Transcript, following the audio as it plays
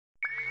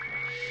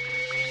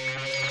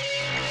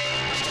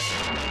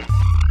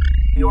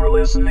You're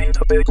listening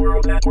to Big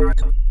World Network.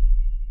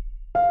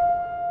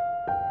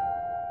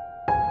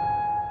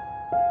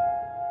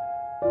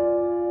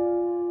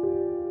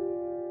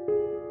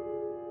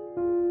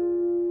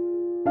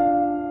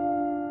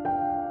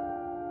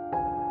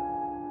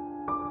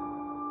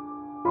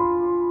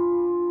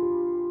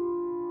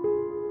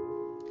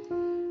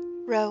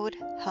 Road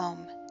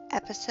Home,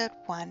 Episode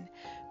 1,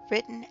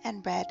 written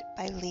and read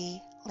by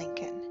Lee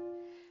Lincoln.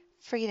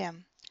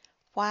 Freedom.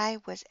 Why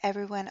was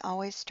everyone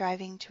always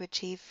striving to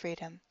achieve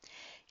freedom?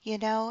 You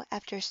know,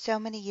 after so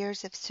many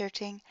years of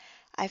searching,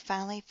 I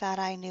finally thought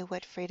I knew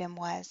what freedom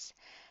was,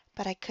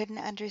 but I couldn't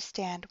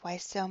understand why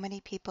so many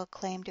people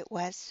claimed it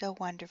was so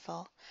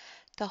wonderful.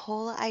 The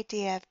whole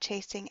idea of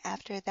chasing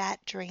after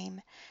that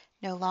dream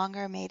no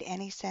longer made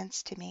any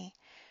sense to me.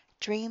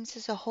 Dreams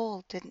as a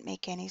whole didn't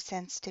make any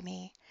sense to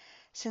me.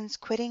 Since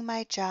quitting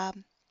my job,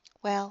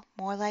 well,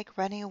 more like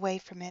running away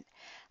from it,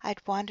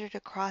 I'd wandered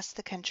across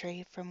the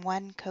country from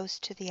one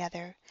coast to the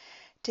other.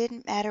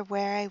 Didn't matter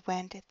where I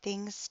went,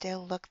 things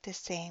still looked the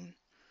same.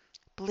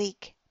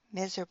 Bleak,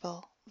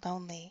 miserable,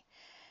 lonely.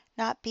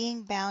 Not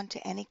being bound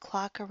to any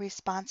clock or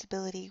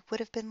responsibility would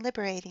have been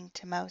liberating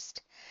to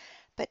most,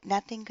 but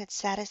nothing could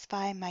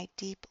satisfy my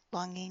deep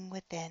longing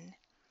within.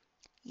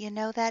 You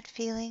know that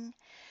feeling?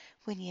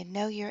 When you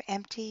know you're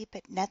empty,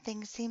 but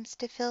nothing seems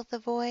to fill the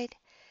void?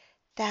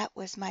 That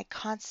was my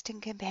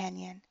constant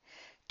companion.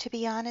 To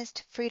be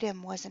honest,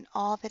 freedom wasn't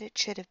all that it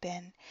should have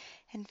been.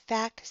 In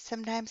fact,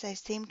 sometimes I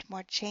seemed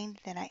more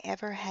chained than I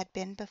ever had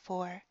been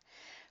before.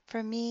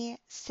 For me,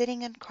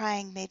 sitting and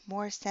crying made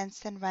more sense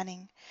than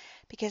running,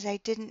 because I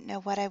didn't know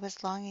what I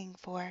was longing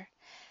for.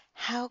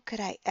 How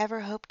could I ever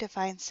hope to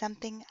find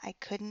something I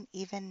couldn't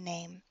even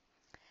name?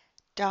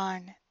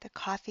 Darn, the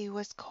coffee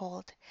was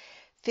cold.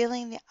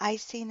 Feeling the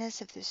iciness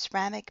of the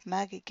ceramic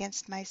mug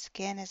against my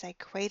skin as I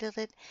cradled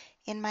it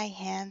in my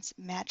hands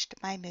matched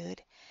my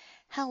mood.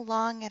 How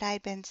long had I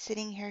been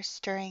sitting here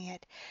stirring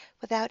it,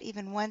 without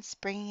even once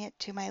bringing it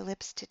to my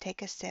lips to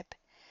take a sip?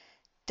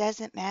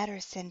 Doesn't matter,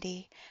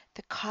 Cindy.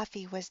 The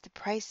coffee was the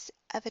price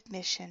of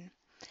admission.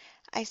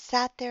 I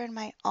sat there in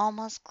my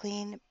almost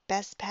clean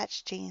best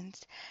patched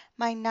jeans,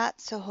 my not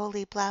so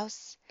holy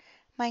blouse,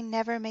 my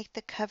never make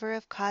the cover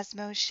of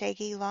Cosmo's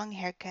shaggy long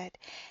haircut,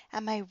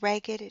 and my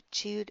ragged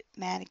chewed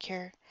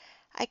manicure.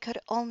 I could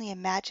only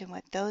imagine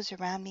what those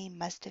around me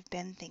must have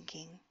been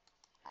thinking.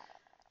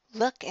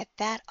 Look at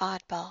that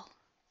oddball.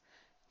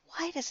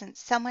 Why doesn't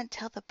someone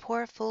tell the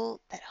poor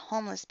fool that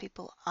homeless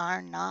people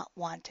are not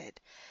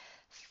wanted?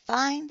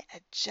 Find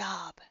a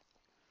job.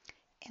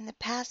 In the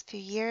past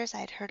few years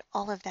I'd heard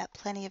all of that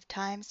plenty of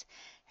times,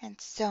 and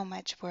so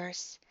much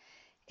worse.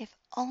 If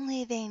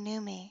only they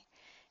knew me.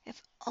 If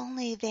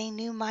only they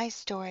knew my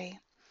story.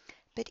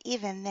 But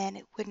even then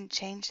it wouldn't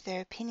change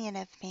their opinion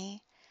of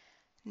me.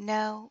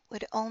 No,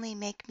 would only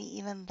make me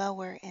even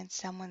lower in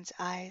someone's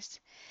eyes.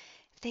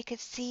 If they could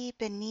see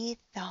beneath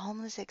the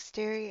homeless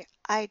exterior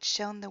I'd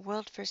shown the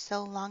world for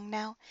so long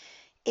now,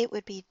 it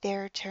would be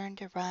their turn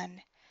to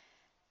run.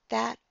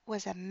 That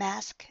was a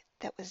mask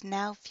that was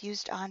now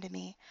fused onto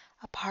me,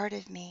 a part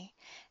of me,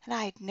 and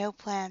I had no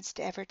plans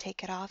to ever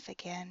take it off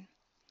again.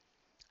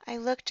 I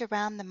looked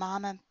around the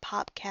mom and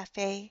pop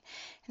cafe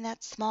in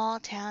that small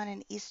town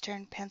in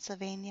eastern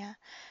Pennsylvania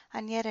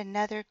on yet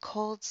another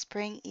cold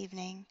spring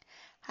evening.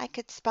 I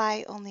could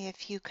spy only a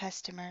few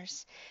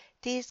customers.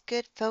 These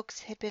good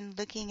folks had been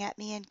looking at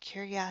me in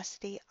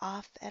curiosity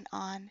off and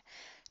on,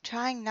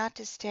 trying not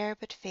to stare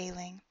but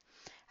failing.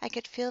 I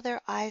could feel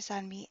their eyes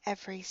on me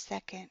every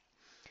second.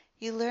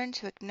 You learn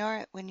to ignore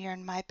it when you're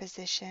in my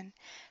position,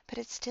 but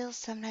it still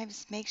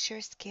sometimes makes your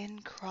skin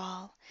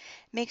crawl,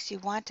 makes you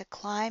want to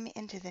climb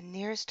into the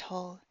nearest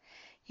hole.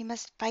 You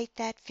must fight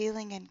that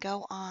feeling and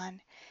go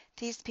on.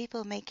 These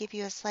people may give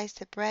you a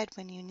slice of bread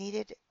when you need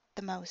it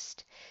the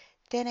most.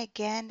 Then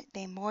again,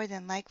 they more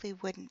than likely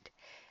wouldn't.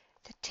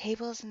 The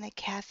tables in the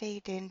cafe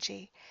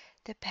dingy,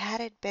 the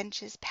padded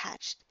benches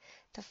patched,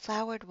 the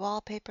flowered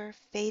wallpaper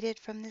faded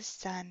from the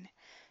sun,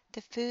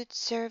 the food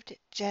served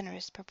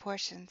generous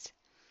proportions.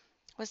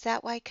 Was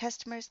that why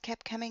customers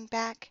kept coming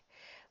back?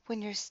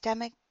 When your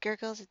stomach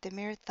gurgles at the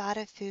mere thought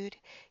of food,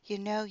 you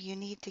know you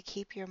need to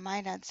keep your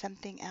mind on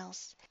something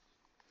else.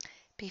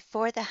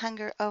 Before the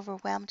hunger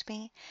overwhelmed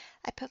me,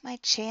 I put my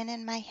chin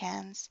in my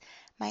hands,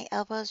 my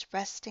elbows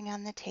resting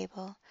on the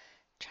table,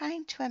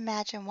 trying to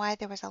imagine why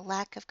there was a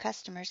lack of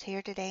customers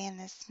here today in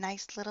this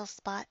nice little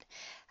spot.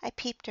 I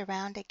peeped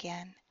around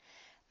again.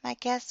 My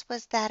guess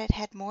was that it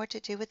had more to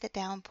do with the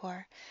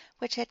downpour,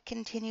 which had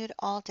continued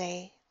all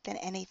day, than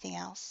anything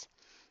else.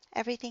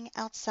 Everything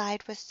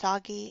outside was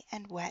soggy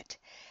and wet.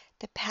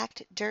 The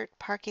packed dirt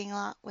parking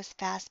lot was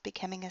fast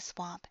becoming a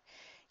swamp.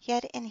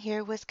 Yet in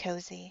here was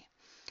cozy.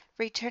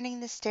 Returning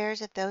the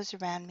stares of those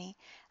around me,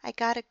 I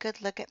got a good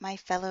look at my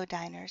fellow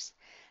diners.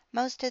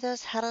 Most of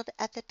those huddled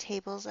at the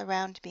tables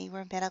around me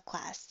were middle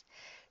class,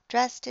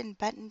 dressed in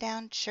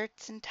button-down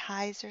shirts and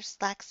ties or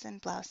slacks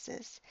and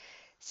blouses.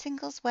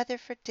 Singles whether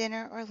for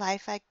dinner or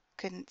life I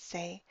couldn't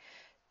say.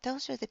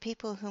 Those are the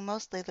people who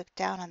mostly look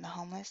down on the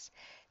homeless.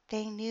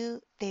 They knew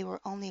they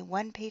were only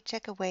one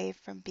paycheck away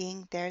from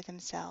being there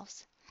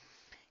themselves.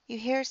 You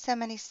hear so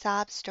many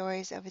sob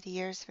stories over the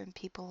years from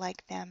people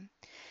like them.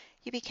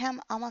 You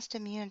become almost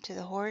immune to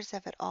the horrors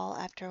of it all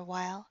after a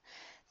while.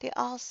 They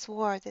all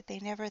swore that they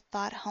never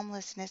thought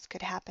homelessness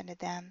could happen to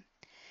them.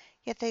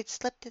 Yet they'd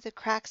slip through the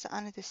cracks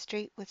onto the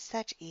street with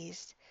such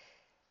ease.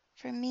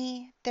 For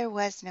me, there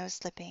was no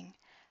slipping.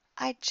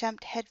 I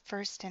jumped head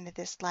first into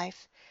this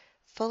life,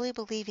 fully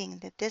believing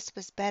that this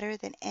was better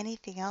than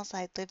anything else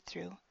I'd lived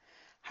through.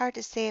 Hard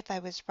to say if I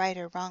was right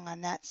or wrong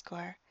on that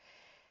score.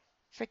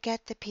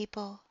 Forget the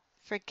people,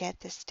 forget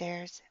the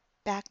stairs,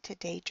 back to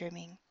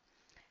daydreaming.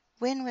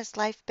 When was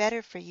life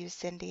better for you,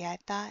 Cindy? I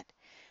thought.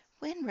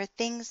 When were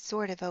things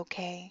sort of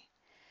okay?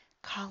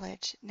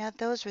 College, now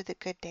those were the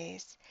good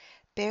days.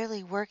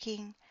 Barely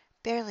working,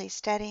 barely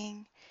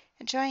studying,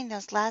 enjoying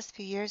those last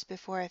few years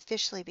before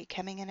officially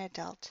becoming an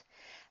adult.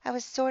 I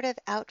was sort of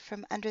out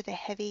from under the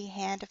heavy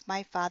hand of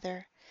my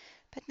father,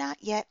 but not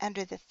yet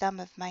under the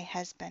thumb of my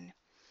husband.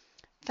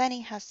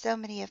 Funny how so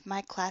many of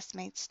my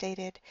classmates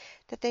stated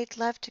that they'd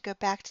love to go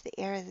back to the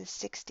era of the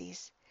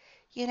 60s.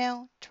 You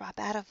know, drop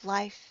out of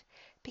life,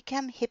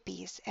 become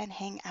hippies and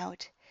hang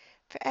out,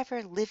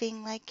 forever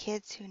living like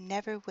kids who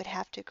never would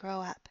have to grow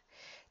up.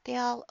 They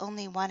all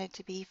only wanted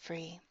to be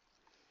free.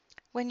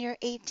 When you're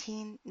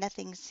 18,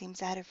 nothing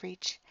seems out of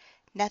reach.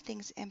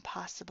 Nothing's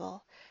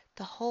impossible.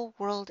 The whole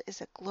world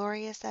is a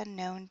glorious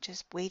unknown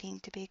just waiting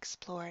to be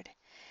explored.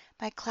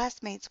 My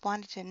classmates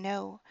wanted to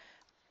know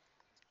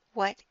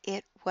what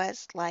it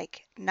was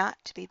like not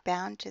to be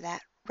bound to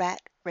that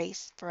rat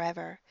race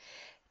forever.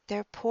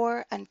 Their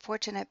poor,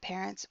 unfortunate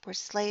parents were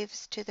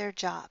slaves to their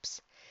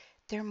jobs,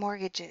 their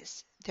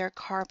mortgages, their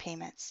car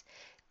payments,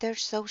 their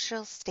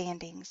social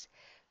standings.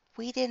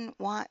 We didn't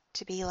want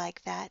to be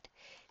like that.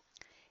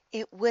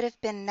 It would have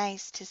been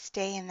nice to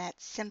stay in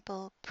that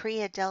simple,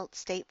 pre-adult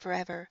state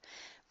forever,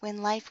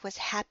 when life was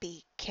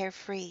happy,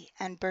 carefree,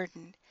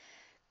 unburdened.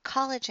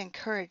 College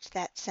encouraged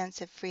that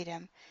sense of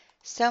freedom.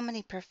 So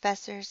many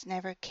professors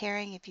never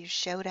caring if you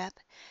showed up,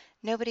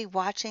 nobody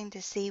watching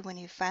to see when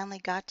you finally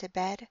got to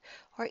bed,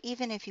 or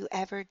even if you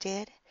ever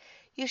did.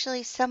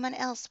 Usually someone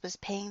else was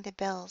paying the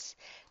bills.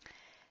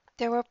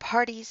 There were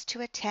parties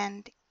to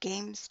attend,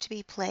 games to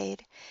be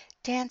played,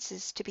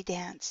 dances to be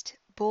danced,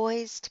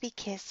 boys to be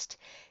kissed,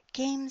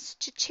 games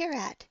to cheer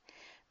at,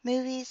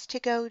 movies to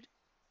go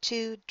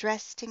to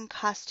dressed in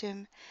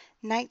costume,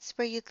 nights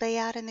where you'd lay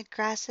out in the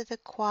grass of the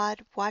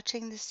quad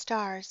watching the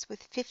stars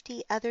with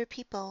 50 other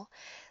people,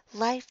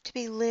 life to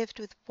be lived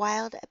with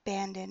wild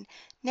abandon,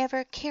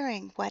 never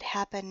caring what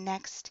happened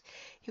next.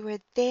 You were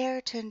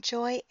there to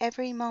enjoy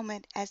every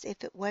moment as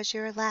if it was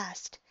your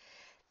last.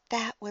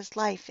 That was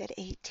life at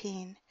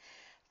 18.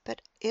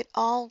 But it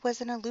all was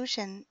an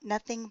illusion,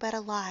 nothing but a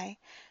lie.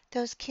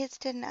 Those kids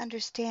didn't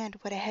understand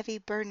what a heavy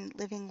burden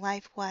living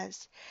life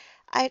was.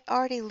 I'd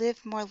already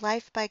lived more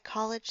life by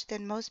college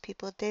than most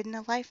people did in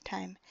a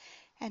lifetime,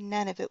 and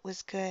none of it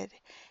was good.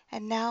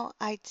 And now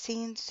I'd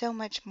seen so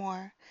much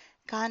more,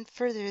 gone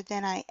further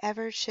than I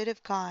ever should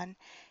have gone,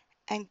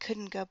 and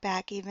couldn't go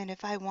back even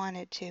if I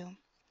wanted to.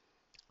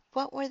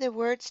 What were the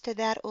words to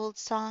that old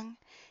song?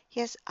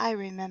 Yes, I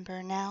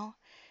remember now.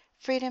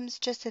 Freedom's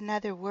just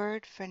another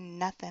word for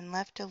nothing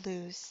left to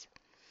lose.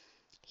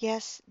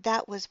 Yes,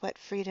 that was what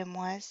freedom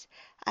was.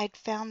 I'd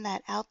found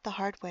that out the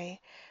hard way,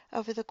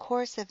 over the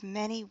course of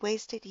many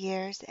wasted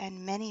years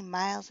and many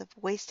miles of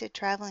wasted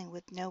traveling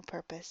with no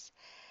purpose.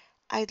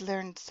 I'd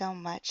learned so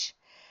much,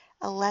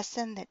 a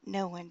lesson that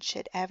no one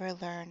should ever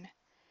learn.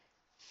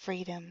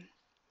 Freedom.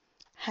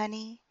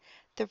 Honey,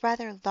 the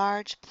rather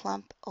large,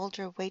 plump,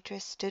 older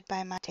waitress stood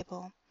by my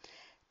table.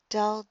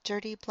 Dull,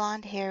 dirty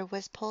blonde hair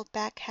was pulled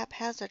back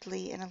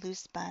haphazardly in a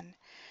loose bun.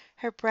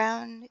 Her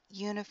brown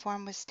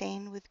uniform was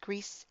stained with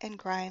grease and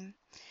grime.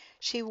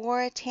 She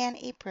wore a tan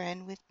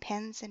apron with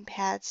pens and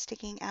pads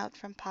sticking out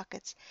from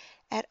pockets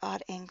at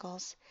odd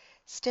angles.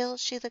 Still,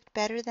 she looked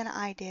better than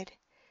I did,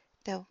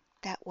 though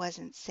that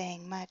wasn't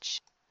saying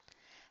much.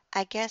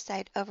 I guess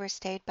I'd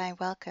overstayed my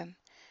welcome.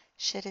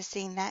 Should have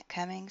seen that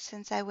coming,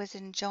 since I was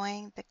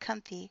enjoying the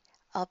comfy,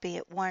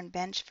 albeit worn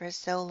bench for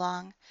so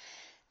long.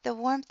 The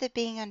warmth of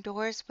being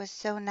indoors was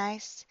so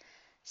nice,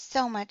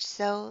 so much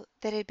so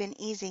that it had been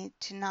easy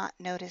to not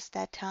notice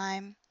that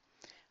time.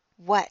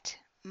 "What?"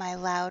 my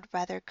loud,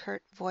 rather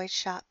curt voice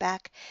shot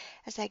back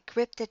as I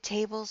gripped the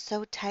table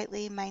so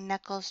tightly my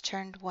knuckles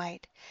turned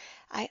white.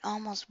 I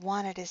almost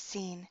wanted a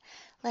scene.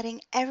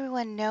 Letting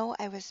everyone know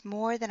I was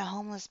more than a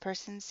homeless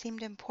person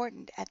seemed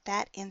important at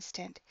that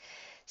instant.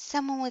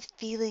 Someone with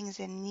feelings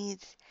and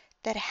needs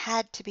that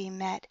had to be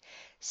met.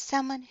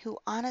 Someone who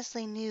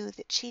honestly knew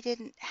that she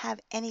didn't have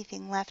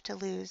anything left to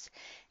lose,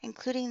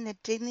 including the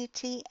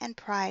dignity and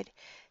pride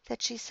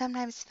that she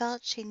sometimes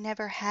felt she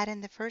never had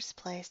in the first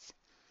place.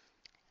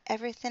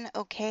 "Everything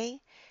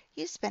okay?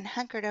 You's been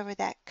hunkered over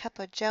that cup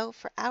o' joe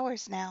for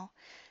hours now,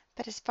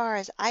 but as far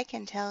as I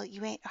can tell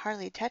you ain't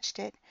hardly touched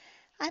it.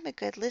 I'm a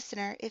good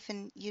listener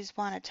if'n you's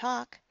want to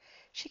talk."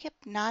 She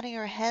kept nodding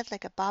her head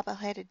like a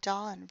bobble-headed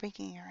doll and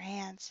wringing her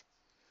hands.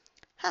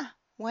 "Huh!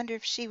 wonder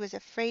if she was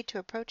afraid to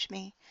approach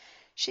me.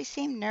 She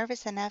seemed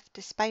nervous enough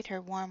despite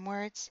her warm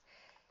words.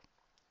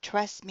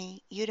 Trust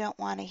me, you don't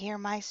want to hear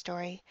my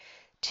story.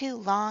 Too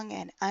long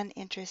and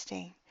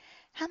uninteresting.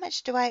 How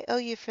much do I owe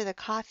you for the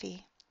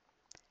coffee?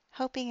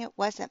 Hoping it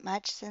wasn't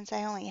much since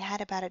I only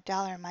had about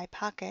 $1 in my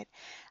pocket,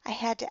 I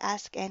had to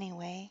ask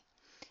anyway.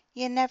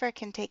 You never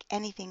can take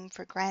anything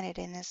for granted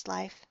in this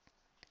life.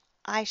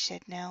 I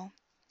should know.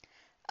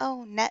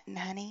 Oh, nuttin',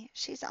 honey.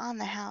 She's on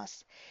the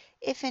house.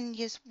 If'n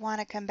you's want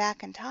to come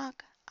back and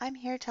talk, I'm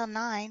here till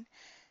 9.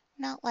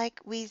 Not like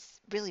we's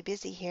really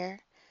busy here.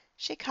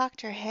 She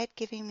cocked her head,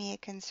 giving me a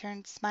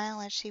concerned smile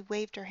as she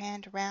waved her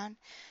hand around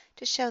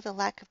to show the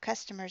lack of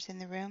customers in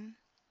the room.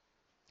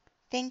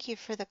 Thank you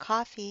for the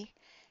coffee.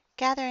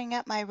 Gathering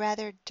up my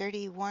rather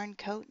dirty, worn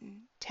coat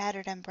and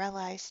tattered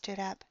umbrella, I stood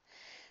up.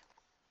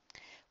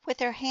 With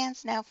her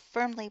hands now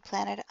firmly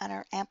planted on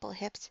her ample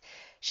hips,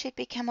 she had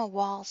become a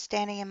wall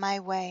standing in my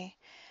way.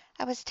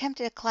 I was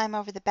tempted to climb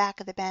over the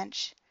back of the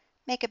bench,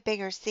 make a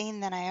bigger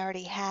scene than I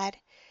already had.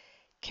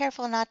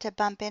 Careful not to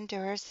bump into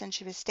her since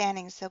she was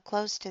standing so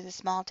close to the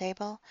small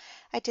table,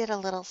 I did a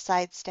little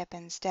sidestep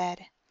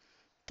instead.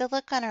 The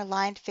look on her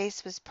lined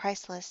face was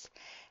priceless,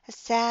 a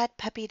sad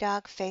puppy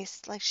dog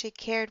face like she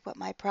cared what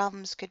my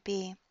problems could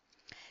be.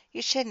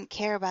 You shouldn't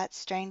care about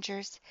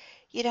strangers.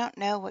 You don't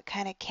know what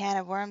kind of can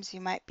of worms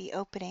you might be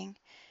opening.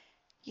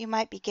 You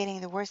might be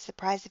getting the worst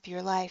surprise of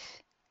your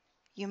life.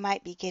 You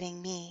might be getting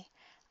me.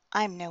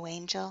 I'm no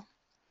angel.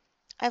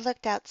 I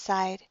looked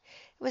outside. It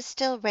was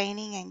still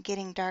raining and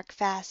getting dark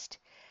fast.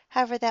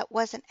 However, that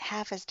wasn't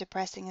half as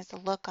depressing as the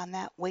look on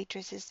that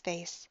waitress's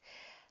face.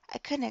 I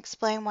couldn't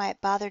explain why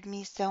it bothered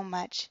me so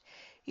much.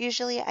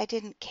 Usually I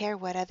didn't care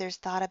what others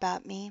thought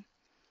about me.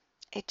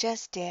 It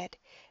just did. It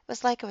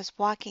was like I was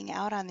walking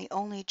out on the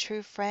only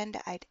true friend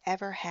I'd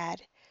ever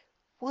had,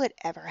 would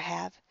ever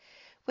have,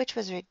 which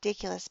was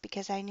ridiculous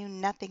because I knew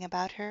nothing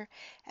about her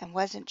and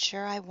wasn't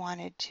sure I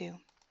wanted to.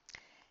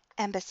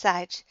 And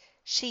besides,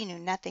 she knew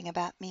nothing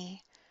about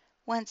me.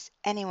 Once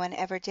anyone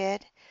ever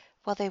did,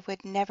 well, they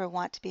would never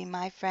want to be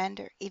my friend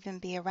or even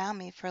be around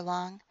me for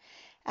long.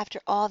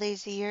 After all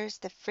these years,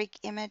 the freak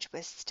image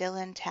was still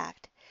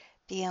intact.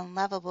 The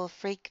unlovable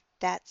freak,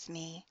 that's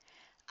me.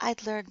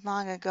 I'd learned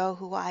long ago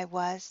who I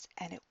was,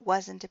 and it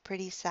wasn't a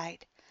pretty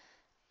sight.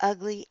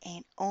 Ugly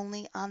ain't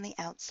only on the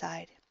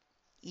outside.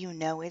 You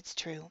know it's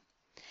true.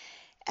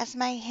 As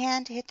my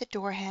hand hit the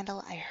door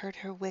handle, I heard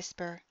her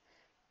whisper,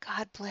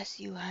 God bless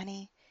you,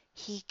 honey.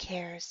 He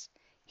cares.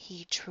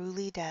 He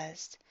truly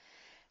does.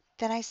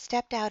 Then I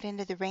stepped out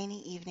into the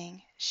rainy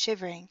evening,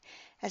 shivering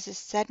as a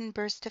sudden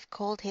burst of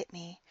cold hit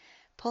me.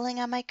 Pulling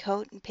on my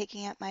coat and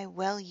picking up my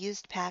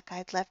well-used pack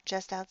I'd left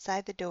just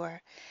outside the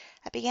door,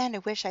 I began to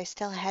wish I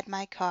still had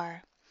my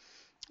car.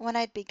 When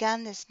I'd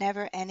begun this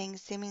never-ending,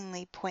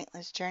 seemingly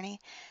pointless journey,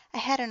 I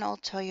had an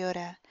old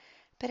Toyota,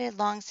 but it had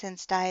long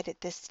since died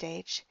at this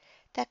stage.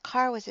 That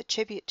car was a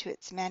tribute to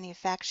its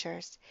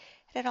manufacturers.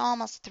 It had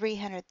almost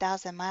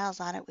 300,000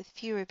 miles on it with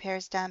few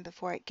repairs done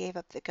before it gave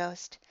up the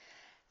ghost.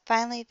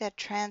 Finally, the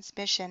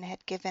transmission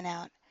had given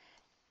out.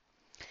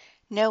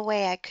 No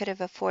way I could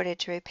have afforded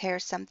to repair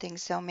something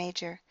so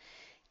major.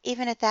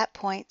 Even at that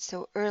point,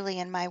 so early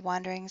in my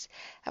wanderings,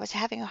 I was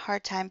having a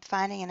hard time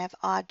finding enough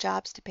odd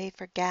jobs to pay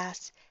for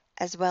gas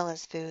as well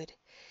as food.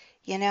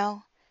 You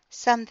know,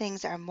 some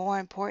things are more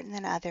important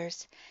than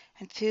others,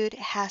 and food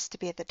has to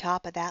be at the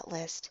top of that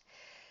list.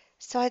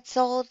 So I'd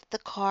sold the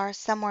car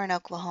somewhere in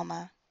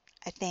Oklahoma,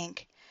 I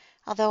think,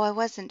 although I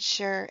wasn't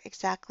sure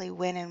exactly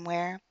when and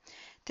where.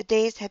 The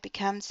days had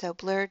become so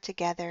blurred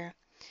together,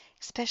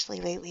 especially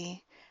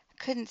lately.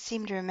 I couldn't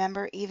seem to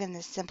remember even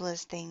the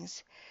simplest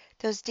things.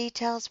 Those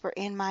details were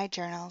in my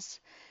journals,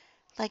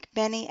 like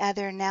many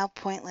other now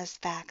pointless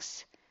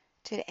facts.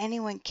 Did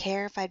anyone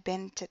care if I'd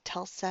been to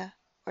Tulsa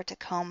or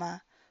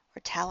Tacoma or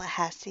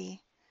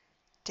Tallahassee?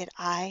 Did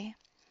I?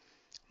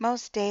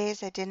 Most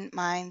days I didn't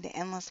mind the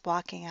endless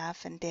walking I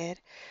often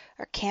did,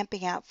 or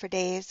camping out for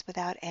days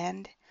without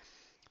end.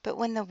 But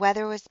when the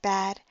weather was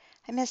bad,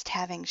 I missed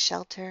having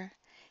shelter.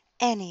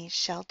 Any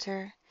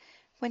shelter.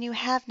 When you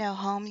have no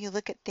home, you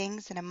look at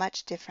things in a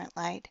much different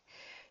light.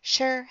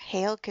 Sure,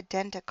 hail could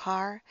dent a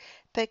car,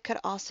 but it could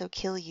also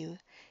kill you.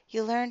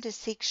 You learn to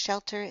seek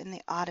shelter in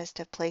the oddest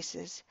of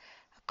places.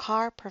 A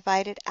car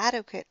provided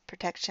adequate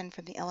protection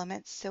from the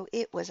elements, so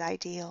it was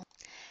ideal.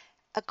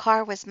 A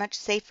car was much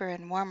safer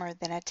and warmer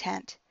than a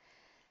tent.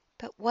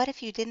 But what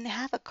if you didn't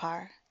have a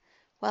car?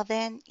 Well,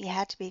 then, you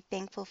had to be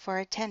thankful for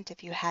a tent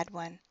if you had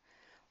one,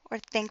 or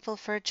thankful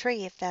for a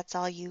tree if that's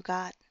all you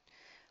got.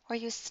 Or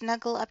you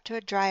snuggle up to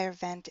a dryer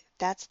vent if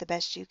that's the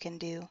best you can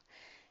do.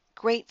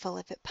 Grateful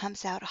if it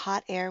pumps out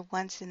hot air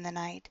once in the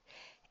night.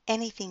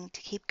 Anything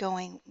to keep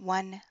going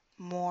one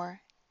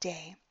more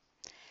day.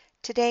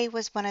 Today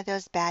was one of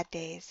those bad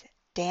days,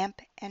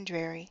 damp and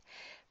dreary.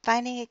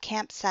 Finding a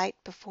campsite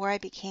before I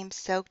became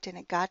soaked and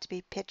it got to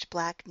be pitch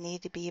black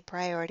needed to be a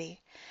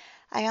priority.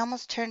 I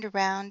almost turned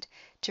around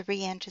to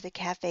re-enter the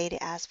cafe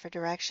to ask for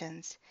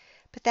directions,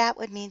 but that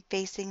would mean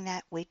facing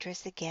that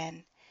waitress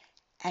again.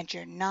 And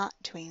you're not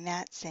doing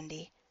that,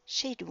 Cindy.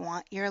 She'd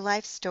want your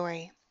life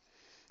story.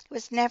 It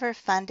was never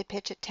fun to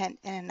pitch a tent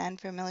in an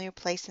unfamiliar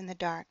place in the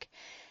dark.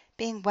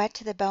 Being wet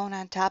to the bone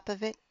on top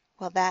of it,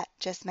 well, that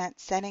just meant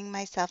setting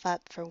myself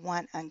up for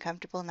one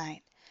uncomfortable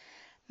night.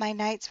 My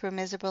nights were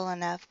miserable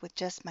enough with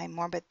just my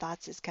morbid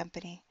thoughts as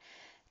company.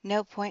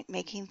 No point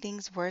making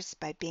things worse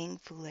by being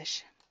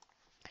foolish.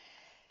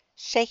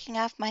 Shaking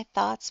off my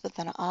thoughts with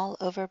an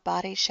all-over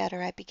body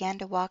shudder, I began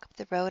to walk up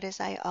the road as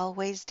I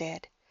always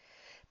did,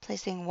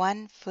 placing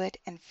one foot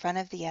in front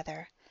of the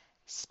other.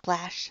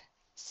 Splash,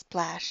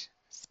 splash,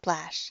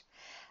 splash.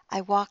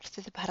 I walked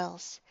through the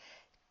puddles.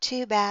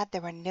 Too bad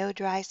there were no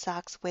dry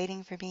socks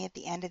waiting for me at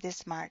the end of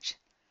this march.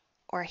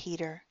 Or a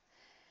heater.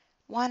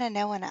 Want to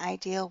know an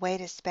ideal way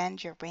to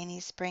spend your rainy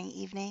spring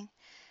evening?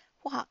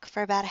 Walk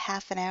for about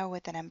half an hour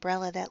with an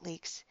umbrella that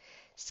leaks.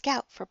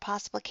 Scout for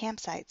possible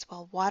campsites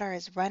while water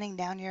is running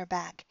down your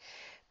back.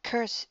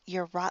 Curse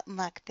your rotten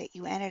luck that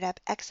you ended up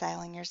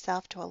exiling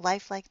yourself to a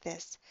life like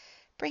this.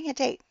 Bring a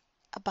date,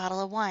 a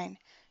bottle of wine.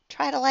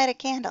 Try to light a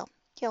candle.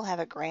 You'll have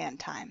a grand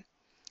time.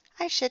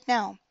 I should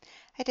know.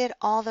 I did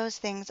all those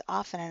things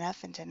often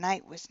enough, and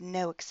tonight was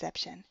no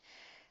exception.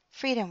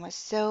 Freedom was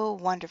so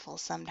wonderful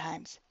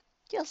sometimes.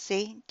 You'll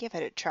see. Give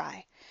it a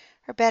try.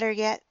 Or better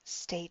yet,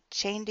 stay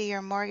chained to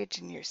your mortgage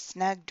in your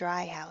snug,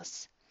 dry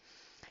house.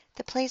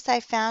 The place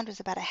I found was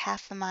about a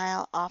half a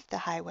mile off the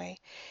highway.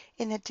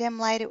 In the dim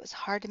light it was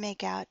hard to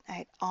make out.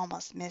 I'd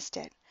almost missed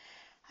it.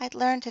 I'd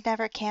learned to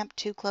never camp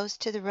too close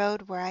to the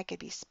road where I could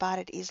be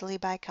spotted easily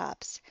by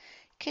cops.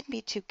 Couldn't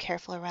be too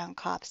careful around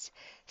cops.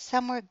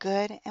 Some were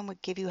good and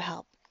would give you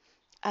help.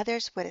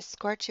 Others would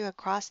escort you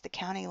across the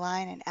county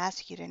line and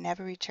ask you to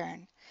never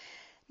return.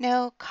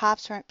 No,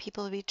 cops weren't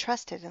people to be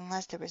trusted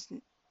unless there was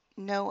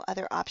no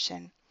other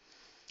option.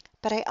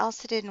 But I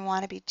also didn't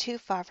want to be too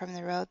far from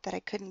the road that I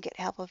couldn't get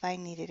help if I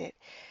needed it.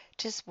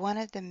 Just one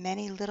of the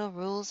many little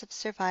rules of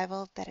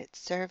survival that had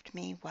served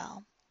me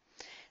well.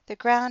 The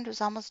ground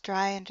was almost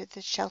dry under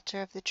the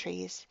shelter of the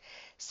trees.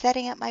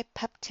 Setting up my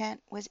pup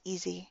tent was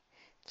easy.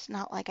 It's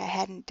not like I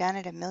hadn't done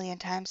it a million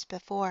times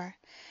before.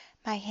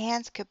 My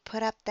hands could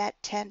put up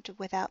that tent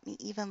without me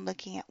even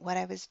looking at what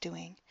I was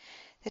doing.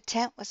 The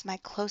tent was my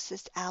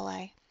closest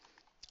ally.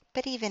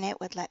 But even it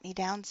would let me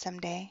down some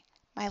day.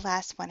 My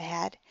last one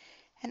had,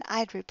 and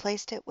I'd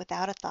replaced it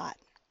without a thought.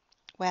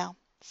 Well,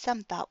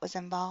 some thought was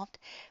involved.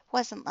 It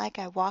wasn't like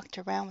I walked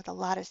around with a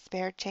lot of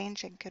spare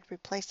change and could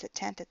replace a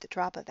tent at the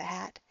drop of a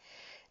hat.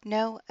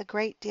 No, a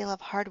great deal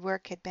of hard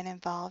work had been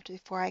involved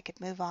before I could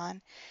move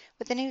on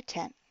with a new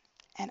tent,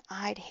 and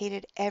I'd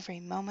hated every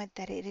moment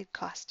that it had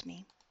cost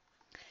me.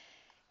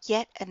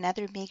 Yet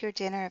another meager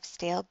dinner of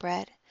stale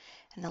bread,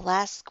 and the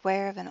last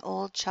square of an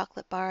old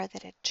chocolate bar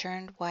that had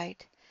turned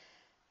white.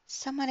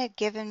 Someone had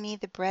given me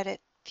the bread a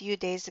few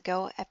days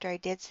ago after I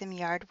did some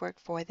yard work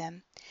for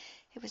them.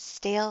 It was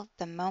stale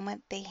the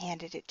moment they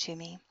handed it to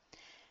me.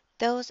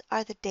 Those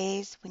are the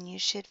days when you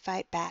should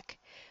fight back,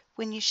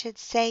 when you should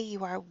say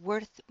you are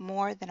worth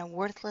more than a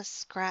worthless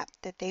scrap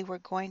that they were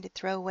going to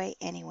throw away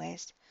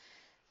anyways.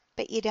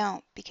 But you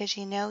don't, because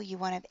you know you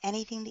won't have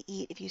anything to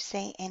eat if you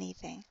say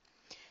anything.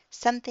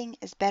 Something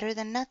is better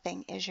than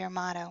nothing is your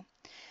motto.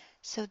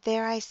 So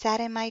there I sat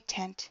in my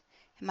tent,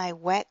 in my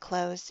wet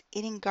clothes,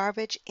 eating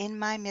garbage in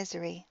my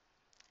misery.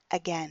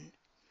 Again.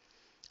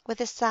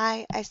 With a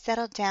sigh, I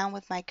settled down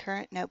with my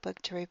current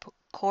notebook to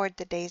record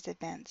the day's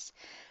events.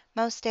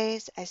 Most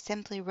days, I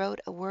simply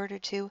wrote a word or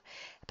two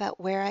about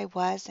where I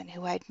was and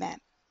who I'd met.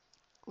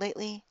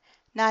 Lately,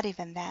 not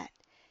even that.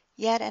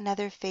 Yet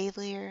another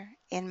failure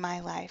in my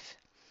life.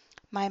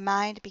 My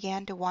mind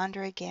began to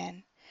wander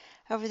again.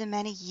 Over the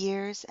many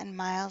years and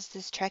miles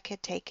this trek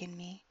had taken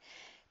me,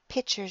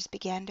 pictures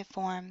began to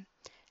form.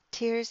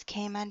 Tears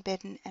came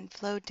unbidden and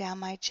flowed down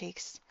my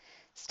cheeks,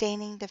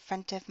 staining the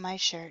front of my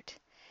shirt.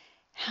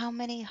 How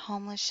many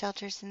homeless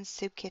shelters and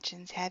soup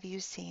kitchens have you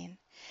seen?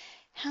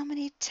 How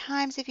many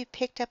times have you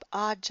picked up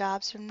odd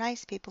jobs from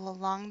nice people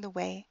along the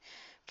way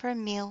for a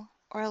meal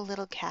or a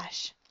little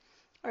cash?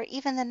 Or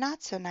even the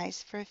not so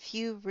nice for a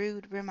few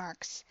rude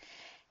remarks?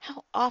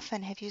 How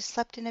often have you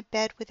slept in a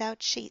bed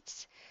without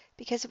sheets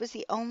because it was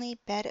the only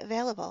bed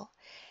available?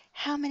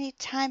 How many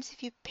times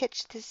have you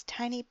pitched this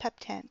tiny pup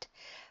tent,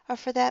 or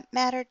for that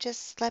matter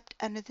just slept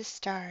under the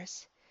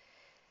stars?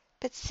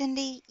 But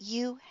Cindy,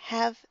 you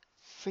have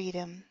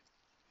freedom.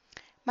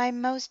 My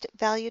most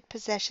valued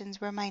possessions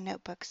were my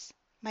notebooks,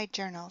 my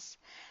journals.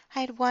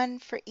 I had one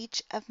for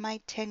each of my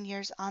 10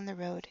 years on the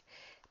road.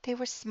 They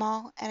were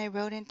small, and I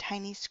wrote in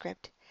tiny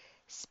script.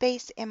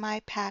 Space in my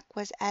pack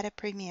was at a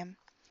premium.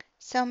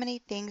 So many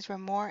things were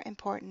more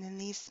important than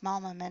these small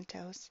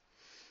mementos.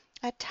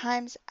 At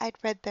times I'd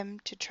read them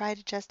to try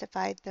to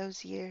justify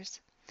those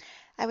years.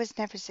 I was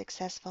never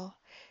successful.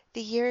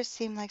 The years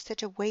seemed like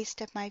such a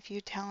waste of my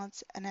few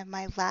talents and of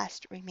my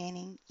last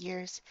remaining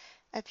years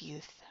of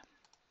youth.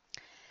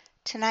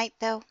 Tonight,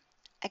 though,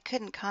 I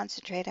couldn't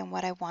concentrate on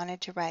what I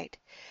wanted to write.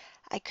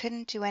 I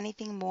couldn't do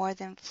anything more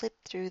than flip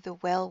through the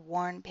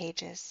well-worn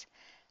pages.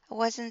 I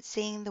wasn't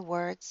seeing the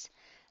words,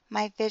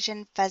 my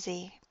vision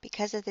fuzzy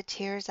because of the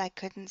tears I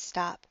couldn't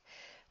stop.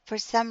 For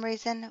some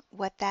reason,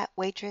 what that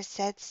waitress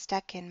said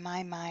stuck in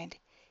my mind.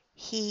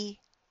 He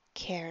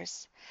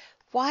cares.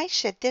 Why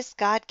should this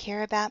God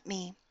care about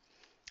me?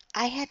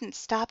 I hadn't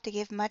stopped to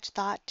give much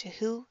thought to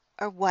who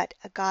or what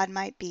a God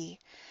might be,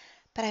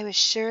 but I was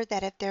sure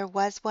that if there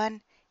was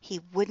one, he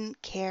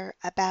wouldn't care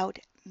about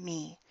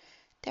me.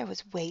 There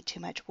was way too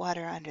much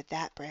water under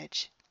that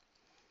bridge.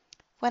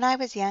 When I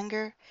was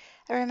younger,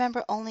 I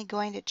remember only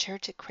going to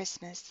church at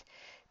Christmas.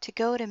 To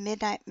go to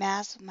midnight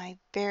mass with my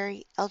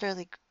very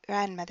elderly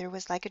grandmother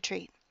was like a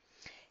treat.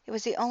 It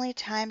was the only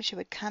time she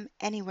would come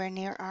anywhere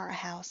near our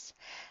house.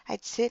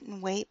 I'd sit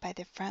and wait by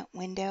the front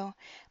window,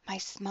 my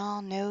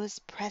small nose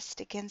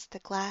pressed against the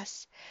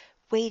glass,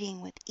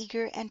 waiting with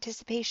eager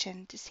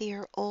anticipation to see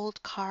her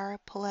old car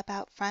pull up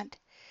out front,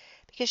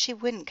 because she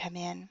wouldn't come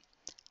in.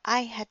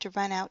 I had to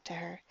run out to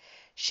her.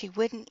 She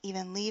wouldn't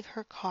even leave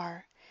her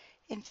car.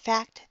 In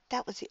fact,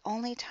 that was the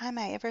only time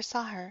I ever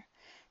saw her,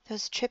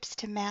 those trips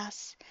to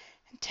mass,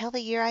 until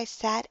the year I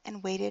sat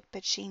and waited,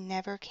 but she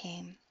never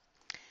came.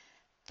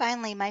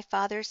 Finally, my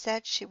father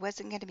said she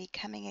wasn't going to be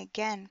coming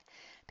again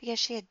because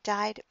she had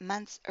died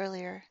months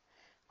earlier.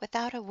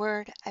 Without a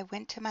word, I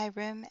went to my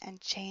room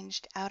and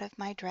changed out of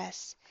my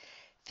dress.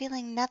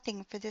 Feeling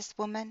nothing for this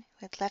woman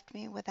who had left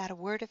me without a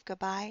word of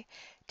goodbye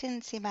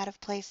didn't seem out of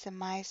place in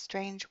my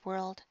strange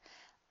world.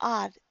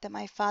 Odd that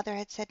my father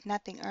had said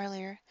nothing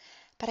earlier,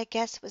 but I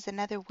guess it was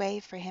another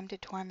way for him to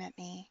torment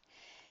me.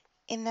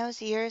 In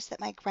those years that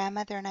my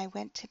grandmother and I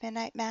went to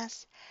midnight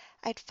mass,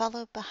 I'd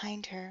follow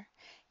behind her,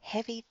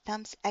 heavy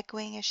thumps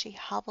echoing as she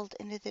hobbled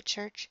into the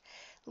church,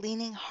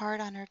 leaning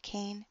hard on her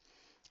cane.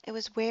 It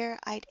was where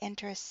I'd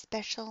enter a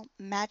special,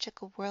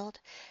 magical world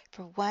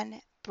for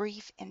one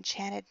brief,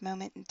 enchanted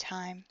moment in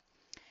time.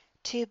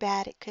 Too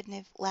bad it couldn't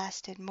have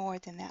lasted more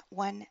than that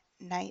one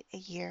night a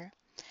year.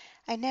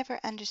 I never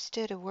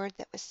understood a word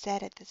that was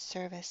said at the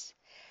service,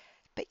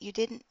 but you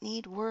didn't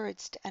need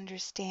words to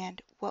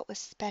understand what was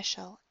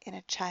special in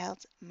a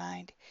child's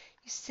mind.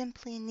 You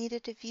simply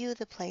needed to view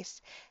the place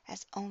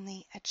as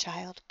only a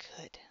child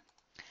could.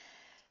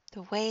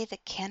 The way the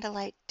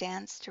candlelight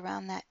danced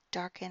around that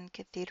darkened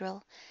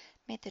cathedral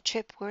made the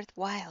trip worth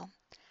while.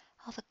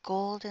 All the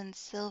gold and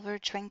silver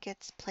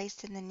trinkets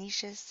placed in the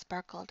niches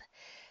sparkled.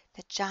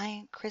 The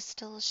giant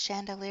crystal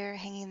chandelier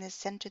hanging in the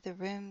center of the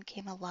room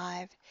came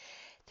alive.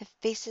 The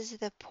faces of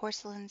the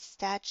porcelain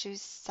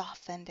statues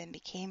softened and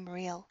became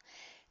real.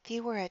 If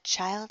you were a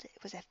child,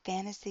 it was a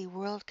fantasy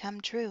world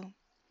come true.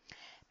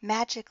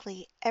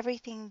 Magically,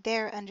 everything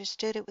there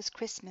understood it was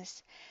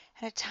Christmas,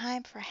 and a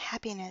time for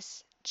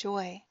happiness,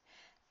 joy,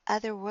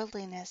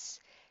 otherworldliness.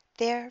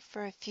 There,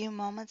 for a few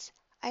moments,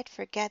 I'd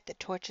forget the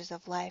tortures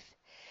of life.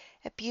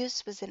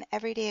 Abuse was an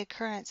everyday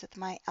occurrence with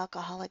my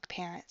alcoholic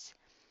parents.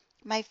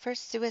 My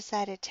first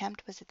suicide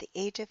attempt was at the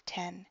age of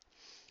 10.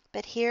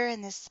 But here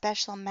in this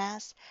special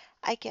mass,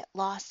 I get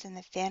lost in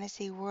the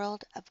fantasy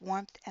world of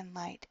warmth and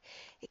light.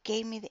 It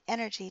gave me the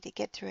energy to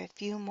get through a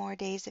few more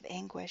days of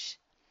anguish.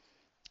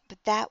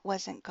 But that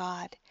wasn't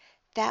God.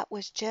 That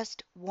was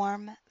just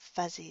warm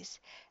fuzzies,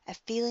 a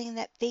feeling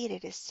that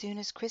faded as soon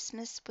as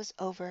Christmas was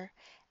over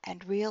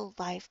and real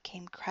life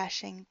came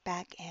crashing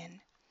back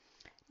in.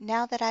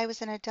 Now that I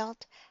was an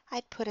adult,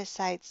 I'd put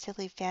aside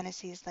silly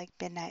fantasies like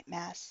midnight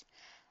mass.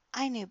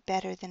 I knew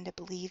better than to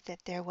believe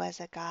that there was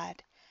a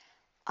God.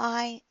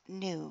 I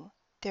knew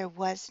there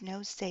was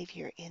no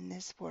Savior in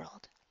this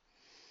world.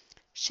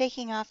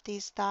 Shaking off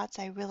these thoughts,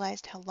 I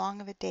realized how long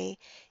of a day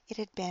it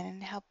had been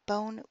and how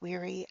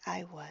bone-weary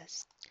I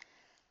was.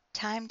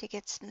 Time to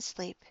get some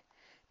sleep,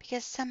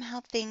 because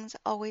somehow things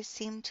always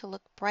seemed to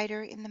look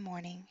brighter in the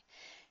morning.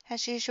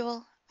 As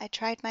usual, I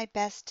tried my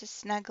best to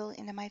snuggle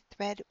into my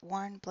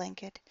thread-worn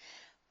blanket.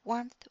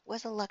 Warmth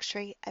was a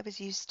luxury I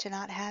was used to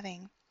not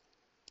having.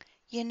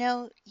 You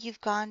know you've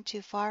gone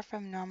too far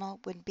from normal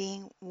when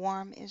being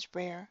warm is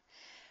rare.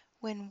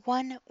 When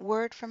one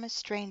word from a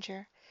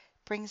stranger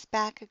brings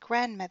back a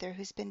grandmother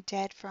who's been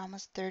dead for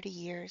almost 30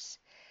 years.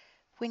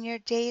 When your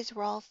days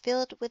were all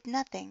filled with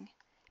nothing,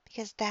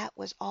 because that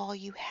was all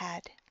you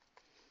had.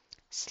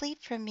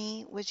 Sleep for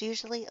me was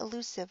usually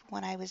elusive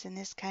when I was in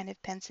this kind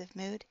of pensive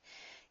mood,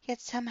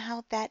 yet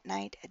somehow that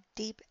night a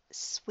deep,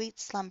 sweet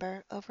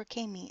slumber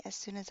overcame me as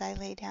soon as I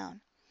lay down.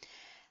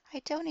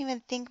 I don't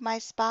even think my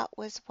spot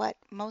was what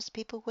most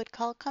people would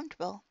call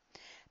comfortable,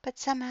 but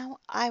somehow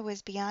I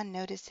was beyond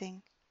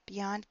noticing,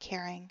 beyond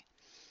caring.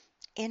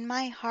 In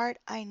my heart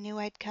I knew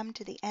I'd come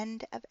to the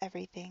end of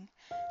everything.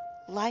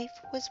 Life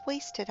was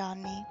wasted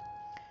on me.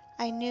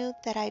 I knew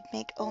that I'd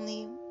make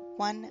only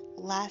one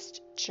last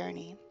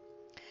journey,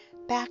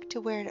 back to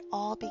where it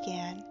all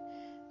began,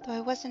 though I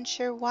wasn't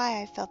sure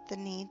why I felt the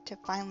need to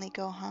finally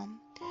go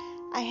home.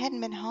 I hadn't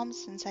been home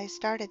since I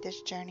started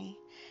this journey,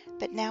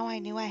 but now I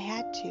knew I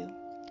had to.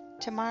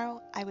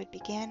 Tomorrow I would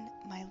begin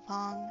my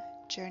long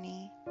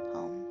journey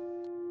home.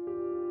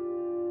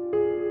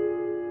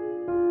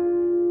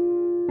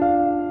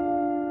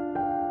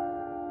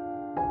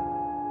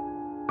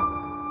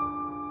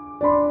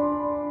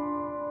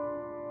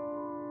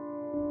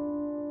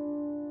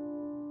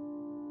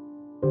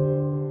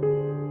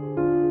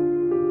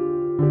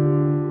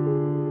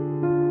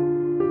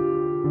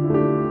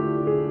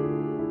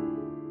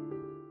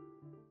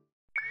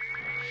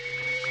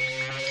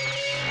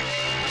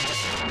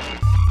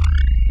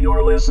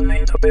 You're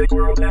listening to Big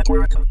World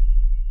Network.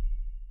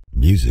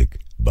 Music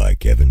by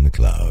Kevin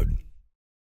MacLeod.